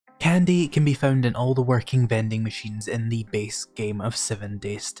Candy can be found in all the working vending machines in the base game of 7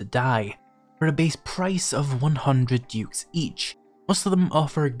 Days to Die, for a base price of 100 dukes each. Most of them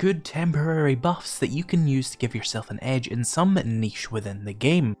offer good temporary buffs that you can use to give yourself an edge in some niche within the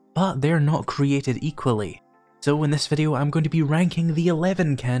game, but they're not created equally. So in this video I'm going to be ranking the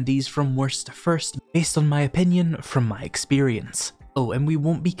 11 candies from worst to first based on my opinion from my experience. Oh, and we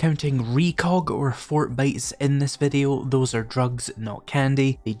won't be counting Recog or Fort Bites in this video. Those are drugs, not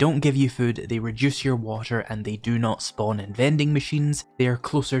candy. They don't give you food, they reduce your water, and they do not spawn in vending machines. They are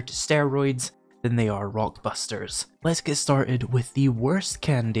closer to steroids than they are rockbusters. Let's get started with the worst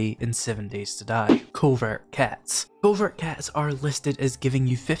candy in 7 Days to Die, Covert Cats. Covert Cats are listed as giving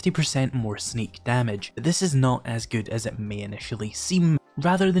you 50% more sneak damage, but this is not as good as it may initially seem.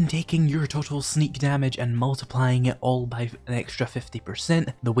 Rather than taking your total sneak damage and multiplying it all by an extra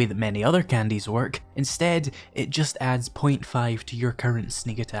 50%, the way that many other candies work, instead it just adds 0.5 to your current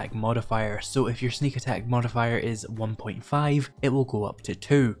sneak attack modifier. So if your sneak attack modifier is 1.5, it will go up to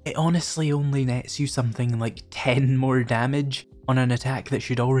 2. It honestly only nets you something like 10 more damage on an attack that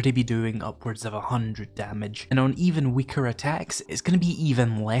should already be doing upwards of 100 damage, and on even weaker attacks it's going to be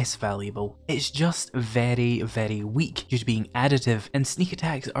even less valuable. It's just very weak due to being additive, and sneak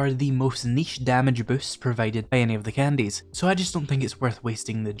attacks are the most niche damage boosts provided by any of the candies, so I just don't think it's worth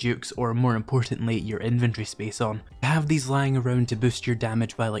wasting the dukes, or more importantly your inventory space on. To have these lying around to boost your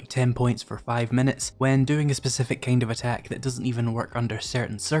damage by like 10 points for 5 minutes when doing a specific kind of attack that doesn't even work under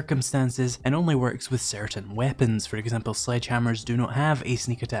certain circumstances and only works with certain weapons. For example, sledgehammers do not have a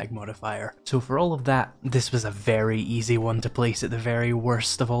sneak attack modifier. So for all of that, this was a very easy one to place at the very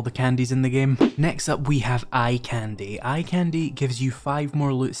worst of all the candies in the game. Next up we have Eye Candy. Eye Candy gives you 5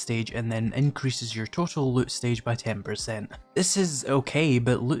 more loot stage and then increases your total loot stage by 10%. This is okay,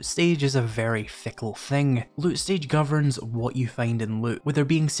 but loot stage is a very fickle thing. Loot stage governs what you find in loot, with there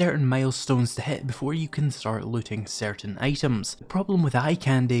being certain milestones to hit before you can start looting certain items. The problem with Eye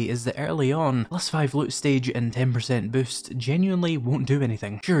Candy is that early on, plus 5 loot stage and 10% boost genuinely won't do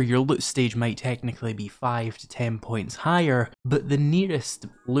anything. Sure, your loot stage might technically be 5 to 10 points higher, but the nearest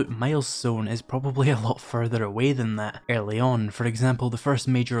loot milestone is probably a lot further away than that early on. For example, the first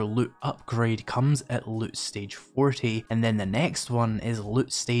major loot upgrade comes at loot stage 40, and then the next one is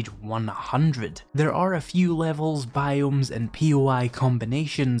loot stage 100. There are a few levels, biomes, and POI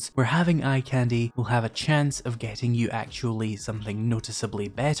combinations where having Eye Candy will have a chance of getting you actually something noticeably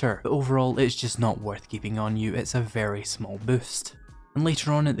better, but overall it's just not worth keeping on you. It's a very small boost. And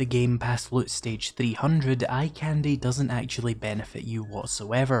later on at the game, past loot stage 300, Eye Candy doesn't actually benefit you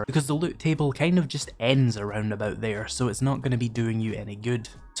whatsoever, because the loot table kind of just ends around about there, so it's not going to be doing you any good.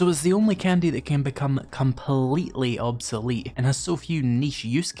 So it's the only candy that can become completely obsolete, and has so few niche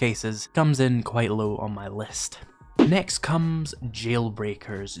use cases, comes in quite low on my list. Next comes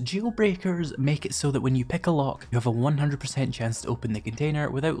Jailbreakers. Jailbreakers make it so that when you pick a lock, you have a 100% chance to open the container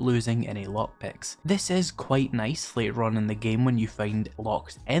without losing any lockpicks. This is quite nice later on in the game when you find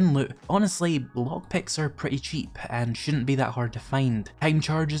locked end loot. Honestly, lockpicks are pretty cheap and shouldn't be that hard to find. Time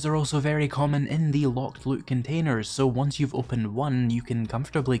charges are also very common in the locked loot containers, so once you've opened one, you can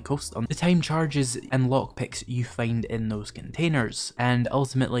comfortably coast on the time charges and lockpicks you find in those containers. And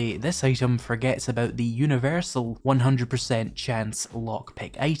ultimately, this item forgets about the universal 100% chance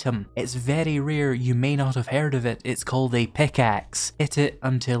lockpick item. It's very rare, you may not have heard of it. It's called a pickaxe. Hit it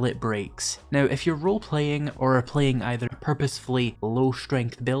until it breaks. Now if you're role playing or are playing either a purposefully low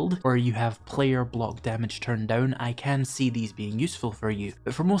strength build or you have player block damage turned down, I can see these being useful for you.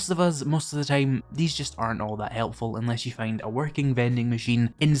 But for most of us, most of the time, these just aren't all that helpful unless you find a working vending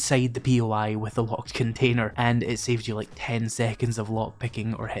machine inside the POI with a locked container and it saves you like 10 seconds of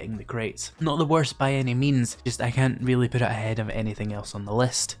lockpicking or hitting the crates. Not the worst by any means, just I can't really put it ahead of anything else on the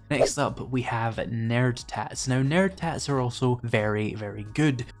list. Next up we have Nerd Tats. Now Nerd Tats are also very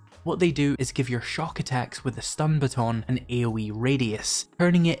good. What they do is give your shock attacks with a stun baton an AoE radius,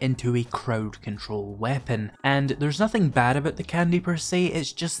 turning it into a crowd control weapon. And there's nothing bad about the candy per se,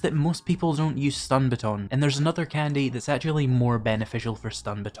 it's just that most people don't use stun baton, and there's another candy that's actually more beneficial for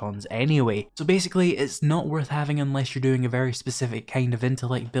stun batons anyway. So basically it's not worth having unless you're doing a very specific kind of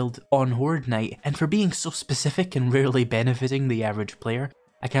intellect build on Horde Night, and for being so specific and rarely benefiting the average player,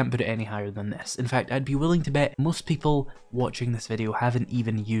 I can't put it any higher than this. In fact, I'd be willing to bet most people watching this video haven't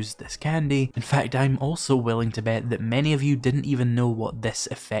even used this candy. In fact, I'm also willing to bet that many of you didn't even know what this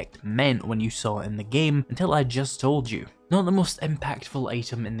effect meant when you saw it in the game until I just told you. Not the most impactful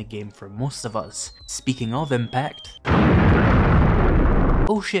item in the game for most of us. Speaking of impact,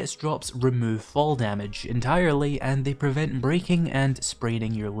 Oh shit drops remove fall damage entirely, and they prevent breaking and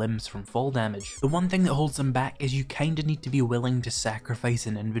spraining your limbs from fall damage. The one thing that holds them back is you kinda need to be willing to sacrifice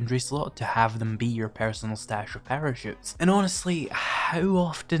an inventory slot to have them be your personal stash of parachutes. And honestly, how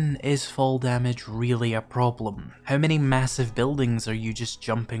often is fall damage really a problem? How many massive buildings are you just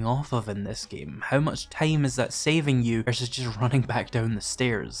jumping off of in this game? How much time is that saving you versus just running back down the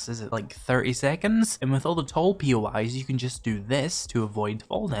stairs? Is it like 30 seconds? And with all the tall POIs, you can just do this to avoid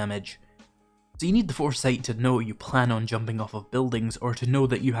fall damage. So you need the foresight to know you plan on jumping off of buildings, or to know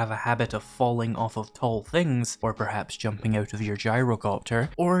that you have a habit of falling off of tall things, or perhaps jumping out of your gyrocopter,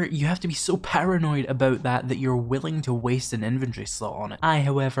 or you have to be so paranoid about that that you're willing to waste an inventory slot on it. I,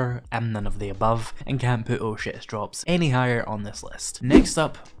 however, am none of the above, and can't put oh shit drops any higher on this list. Next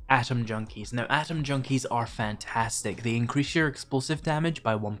up, Atom Junkies. Now, Atom Junkies are fantastic. They increase your explosive damage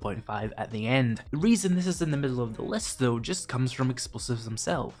by 1.5 at the end. The reason this is in the middle of the list though just comes from explosives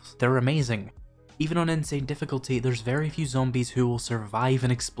themselves. They're amazing. Even on insane difficulty, there's very few zombies who will survive an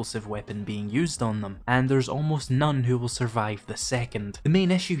explosive weapon being used on them, and there's almost none who will survive the second. The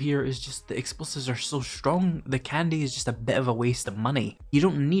main issue here is just the explosives are so strong, the candy is just a bit of a waste of money. You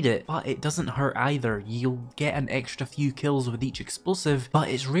don't need it, but it doesn't hurt either. You'll get an extra few kills with each explosive, but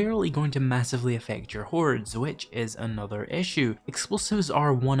it's rarely going to massively affect your hordes, which is another issue. Explosives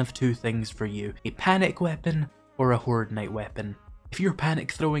are one of two things for you: a panic weapon or a horde night weapon. If you're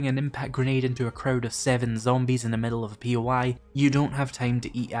panic throwing an impact grenade into a crowd of 7 zombies in the middle of a POI, you don't have time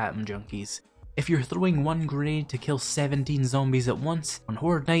to eat Atom Junkies. If you're throwing one grenade to kill 17 zombies at once, on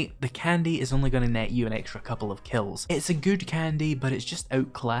Horde Night, the candy is only going to net you an extra couple of kills. It's a good candy, but it's just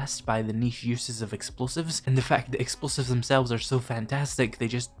outclassed by the niche uses of explosives, and the fact that explosives themselves are so fantastic, they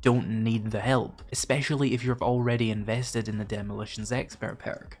just don't need the help, especially if you've already invested in the Demolitions Expert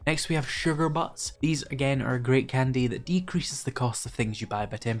perk. Next we have Sugar Butts. These again are a great candy that decreases the cost of things you buy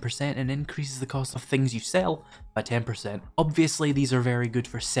by 10% and increases the cost of things you sell by 10%. Obviously these are very good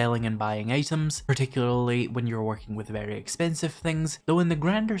for selling and buying items, particularly when you're working with very expensive things, though in the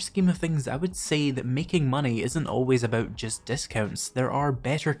grander scheme of things I would say that making money isn't always about just discounts. There are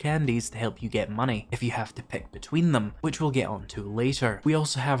better candies to help you get money if you have to pick between them, which we'll get onto later. We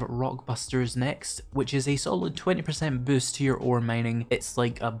also have Rockbusters next, which is a solid 20% boost to your ore mining. It's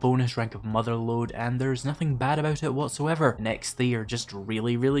like a bonus rank of Motherload, and there's nothing bad about it whatsoever. Next, they are just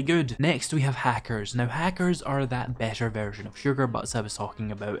really good. Next we have Hackers. Now Hackers are that better version of Sugar Butts I was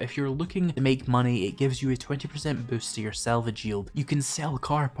talking about. If you're looking to make money, it gives you a 20% boost to your salvage yield. You can sell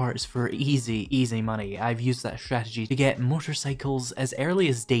car parts for easy money. I've used that strategy to get motorcycles as early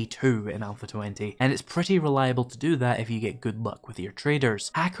as day 2 in Alpha 20, and it's pretty reliable to do that if you get good luck with your traders.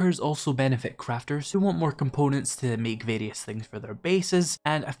 Hackers also benefit crafters who want more components to make various things for their bases,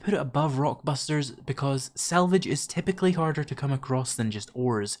 and I've put it above Rockbusters because salvage is typically harder to come across than just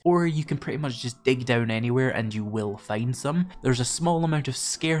ores, or you can pretty much just dig down anywhere and you will find some. There's a small amount of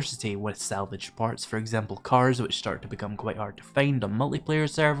scarcity with salvage parts, for example cars, which start to become quite hard to find on multiplayer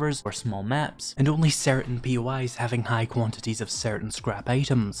servers or small maps, and only certain POIs having high quantities of certain scrap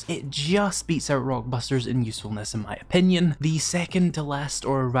items. It just beats out Rockbusters in usefulness in my opinion. The second to last,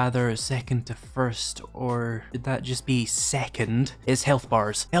 or rather second to first, or did that just be second, is health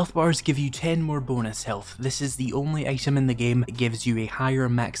bars. Health bars give you 10 more bonus health. This is the only item in the game that gives you a higher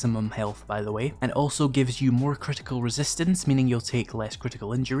maximum health, by the way, and also gives you more critical resistance, meaning you'll take less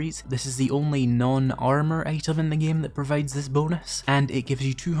critical injuries. This is the only non-armor item in the game that provides this bonus, and it gives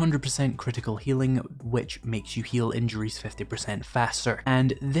you 200% critical healing, which makes you heal injuries 50% faster.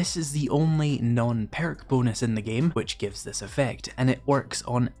 And this is the only non-perk bonus in the game which gives this effect, and it works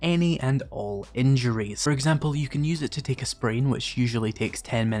on any and all injuries. For example, you can use it to take a sprain, which usually takes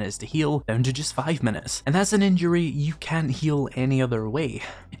 10 minutes to heal, down to just 5 minutes, and that's an injury you can't heal any other way.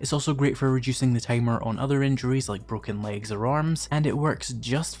 It's also great for reducing the timer on other injuries like broken legs or arms, and it works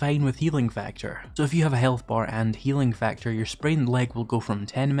just fine with healing factor. So if you have a health bar and healing factor, your sprained leg will go from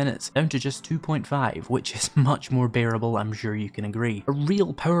 10 minutes down to just 2.5, which is much more bearable, I'm sure you can agree. A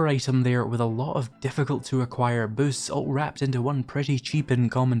real power item there with a lot of difficult to acquire boosts all wrapped into one pretty cheap and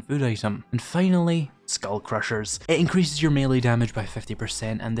common food item. And finally, Skull Crushers. It increases your melee damage by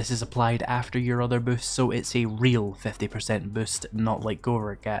 50%, and this is applied after your other boosts, so it's a real 50% boost, not like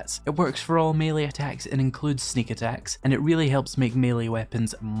Cats. It works for all melee attacks and includes sneak attacks, and it really helps make melee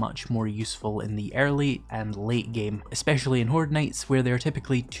weapons much more useful in the early and late game, especially in Horde Nights where they're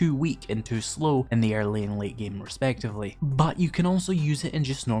typically too weak and too slow in the early and late game respectively. But you can also use it in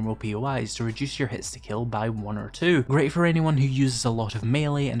just normal POIs to reduce your hits to kill by 1 or 2. Great for anyone who uses a lot of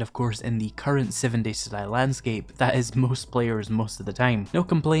melee, and of course in the current 7-day days to die landscape that is most players most of the time. No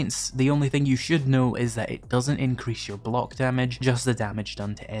complaints, the only thing you should know is that it doesn't increase your block damage, just the damage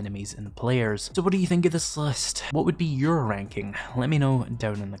done to enemies and players. So what do you think of this list? What would be your ranking? Let me know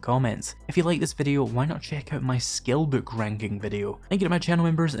down in the comments. If you like this video, why not check out my skill book ranking video? Thank you to my channel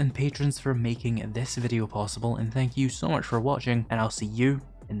members and patrons for making this video possible, and thank you so much for watching, and I'll see you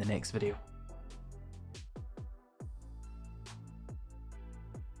in the next video.